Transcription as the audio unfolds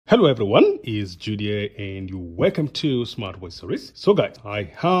Hello everyone, it's Judy and you welcome to Smart Voice Series. So guys, I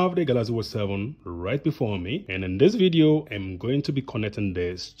have the Galaxy Watch 7 right before me, and in this video I'm going to be connecting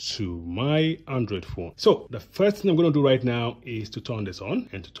this to my Android phone. So the first thing I'm going to do right now is to turn this on,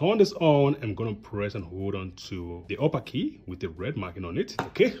 and to turn this on I'm going to press and hold on to the upper key with the red marking on it.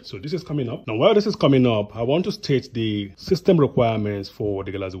 Okay, so this is coming up. Now while this is coming up, I want to state the system requirements for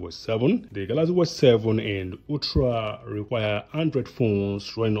the Galaxy Watch 7. The Galaxy Watch 7 and Ultra require Android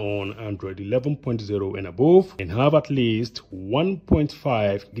phones running on Android 11.0 and above and have at least 1.5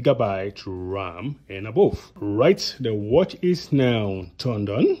 gigabyte RAM and above. Right, the watch is now turned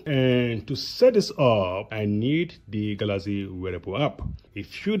on, and to set this up I need the Galaxy Wearable app.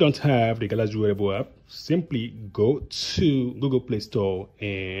 If you don't have the Galaxy Wearable app, simply go to Google Play Store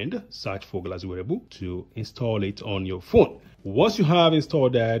and search for Galaxy Wearable to install it on your phone. Once you have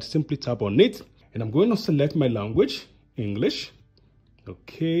installed that, simply tap on it, and I'm going to select my language, English.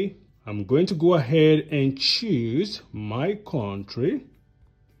 Okay, I'm going to go ahead and choose my country,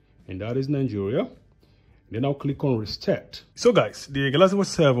 and that is Nigeria. Then I'll click on restart. So guys, the Galaxy Watch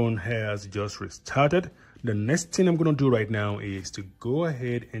 7 has just restarted. The next thing I'm going to do right now is to go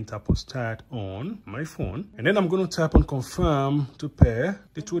ahead and tap on start on my phone, and then I'm going to tap on confirm to pair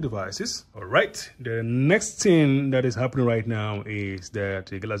the two devices. All right, the next thing that is happening right now is that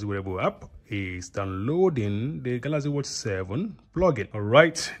the Galaxy Wearable app is downloading the Galaxy Watch 7 plugin. All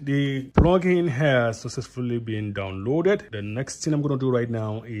right, the plugin has successfully been downloaded. The next thing I'm going to do right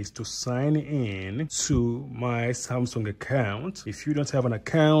now is to sign in to my Samsung account. If you don't have an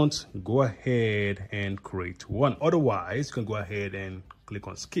account, go ahead and create one. Otherwise, you can go ahead and click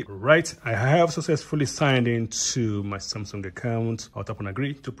on skip. Right, I have successfully signed in to my Samsung account. I'll tap on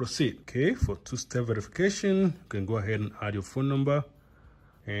agree to proceed. Okay, for two-step verification, you can go ahead and add your phone number,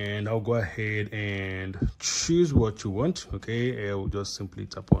 and I'll go ahead and choose what you want. Okay, I'll just simply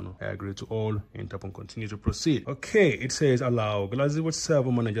tap on I agree to all and tap on continue to proceed. Okay, it says allow Galaxy Watch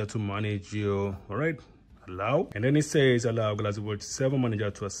 7 manager to manage your, all right, allow, and then it says allow Galaxy Watch 7 manager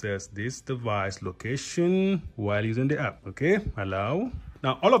to access this device location while using the app. Okay, allow.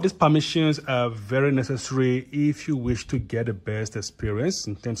 Now, all of these permissions are very necessary if you wish to get the best experience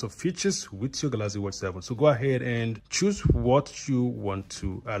in terms of features with your Galaxy Watch 7. So go ahead and choose what you want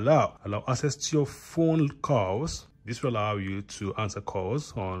to allow. Allow access to your phone calls. This will allow you to answer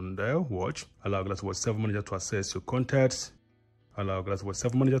calls on the watch. Allow Galaxy Watch 7 manager to access your contacts. Allow Galaxy Watch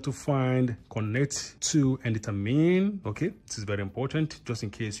 7 manager to find, connect to, and determine. Okay, this is very important. Just in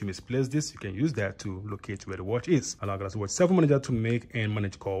case you misplace this, you can use that to locate where the watch is. Allow Galaxy Watch 7 manager to make and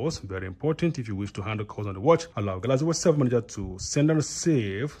manage calls. Very important if you wish to handle calls on the watch. Allow Galaxy Watch 7 manager to send and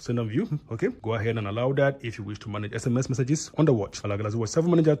receive, send and view. Okay, go ahead and allow that if you wish to manage SMS messages on the watch. Allow Galaxy Watch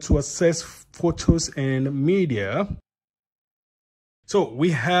 7 manager to access photos and media. So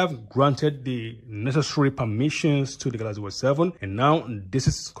we have granted the necessary permissions to the Galaxy Watch 7, and now this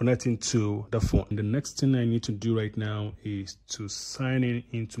is connecting to the phone. The next thing I need to do right now is to sign in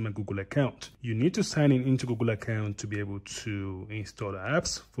into my Google account. You need to sign in into Google account to be able to install the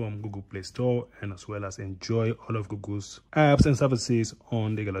apps from Google Play Store, and as well as enjoy all of Google's apps and services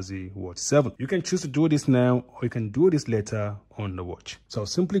on the Galaxy Watch 7. You can choose to do this now, or you can do this later on the watch. So I'll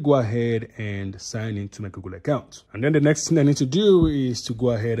simply go ahead and sign into my Google account. And then the next thing I need to do is to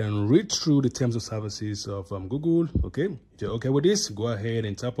go ahead and read through the terms of services of Google. Okay, if you're okay with this, go ahead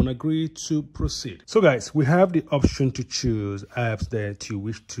and tap on agree to proceed. So guys, we have the option to choose apps that you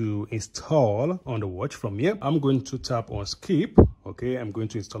wish to install on the watch from here. I'm going to tap on skip. Okay, I'm going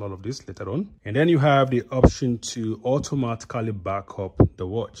to install all of this later on. And then you have the option to automatically back up the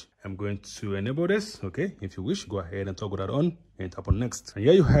watch. I'm going to enable this. Okay, if you wish, go ahead and toggle that on and tap on next. And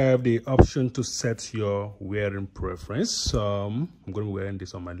here you have the option to set your wearing preference. I'm going to be wearing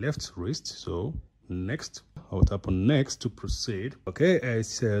this on my left wrist, so next. I'll tap on next to proceed. Okay, it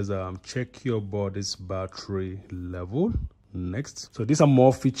says check your body's battery level. Next. So these are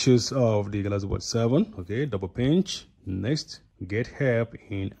more features of the Galaxy Watch 7. Okay, double pinch. Next, get help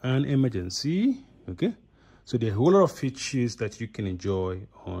in an emergency. Okay, so there are a whole lot of features that you can enjoy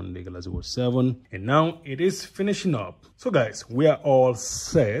on the Galaxy Watch 7. And now it is finishing up. So guys, we are all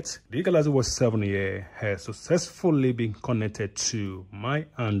set. The Galaxy Watch 7 here has successfully been connected to my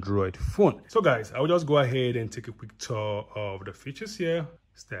Android phone. So guys, I will just go ahead and take a quick tour of the features here.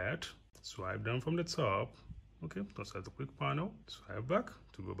 Start, swipe down from the top. Okay, to start the quick panel. Swipe back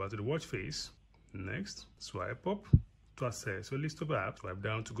to go back to the watch face. Next, swipe up to access your list of apps. Swipe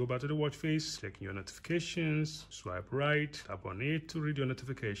down to go back to the watch face, checking your notifications. Swipe right, tap on it to read your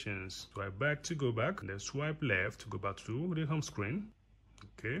notifications. Swipe back to go back, and then swipe left to go back to the home screen.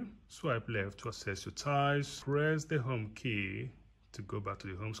 Okay, swipe left to access your ties. Press the home key to go back to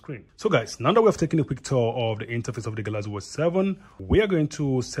the home screen. So guys, now that we have taken a quick tour of the interface of the Galaxy Watch 7, we are going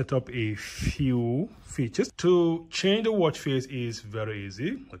to set up a few features. To change the watch face is very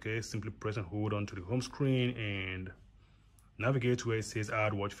easy. Okay, simply press and hold on to the home screen and navigate to where it says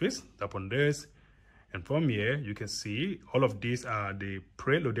add watch face. Tap on this, and from here you can see all of these are the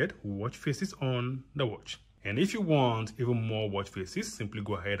preloaded watch faces on the watch. And if you want even more watch faces, simply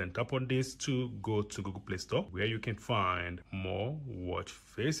go ahead and tap on this to go to Google Play Store, where you can find more watch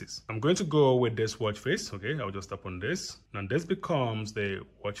faces. I'm going to go with this watch face. Okay, I'll just tap on this. Now this becomes the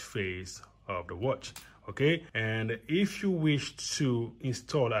watch face of the watch. Okay, and if you wish to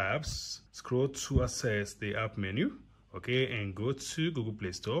install apps, scroll to access the app menu. Okay, and go to Google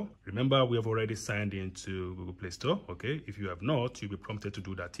Play Store. Remember, we have already signed into Google Play Store. Okay, if you have not, you'll be prompted to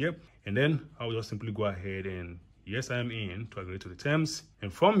do that here. And then I'll just simply go ahead and yes, I'm in to agree to the terms.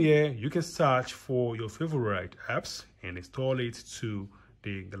 And from here, you can search for your favorite apps and install it to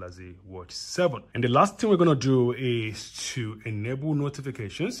the Galaxy Watch 7. And the last thing we're going to do is to enable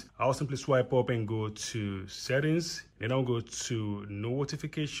notifications. I'll simply swipe up and go to settings. Then I'll go to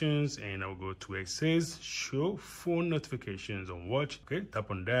notifications and I'll go to where it says show phone notifications on watch. Okay,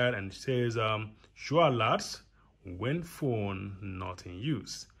 tap on that and it says show alerts when phone not in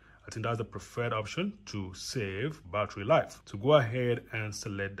use. I think that's the preferred option to save battery life. So go ahead and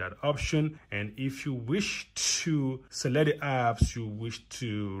select that option. And if you wish to select the apps you wish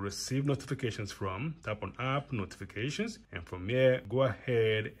to receive notifications from, tap on app notifications. And from here, go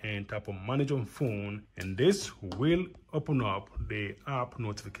ahead and tap on manage on phone. And this will open up the app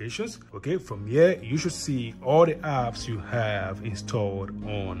notifications. Okay, from here, you should see all the apps you have installed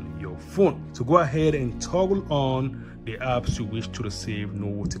on your phone. So go ahead and toggle on the apps you wish to receive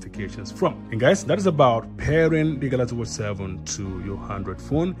notifications from. And guys, that is about pairing the Galaxy Watch 7 to your Android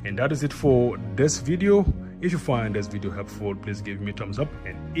phone. And that is it for this video. If you find this video helpful, please give me a thumbs up.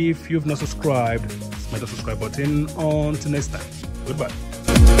 And if you've not subscribed, smash the subscribe button. Until next time, goodbye.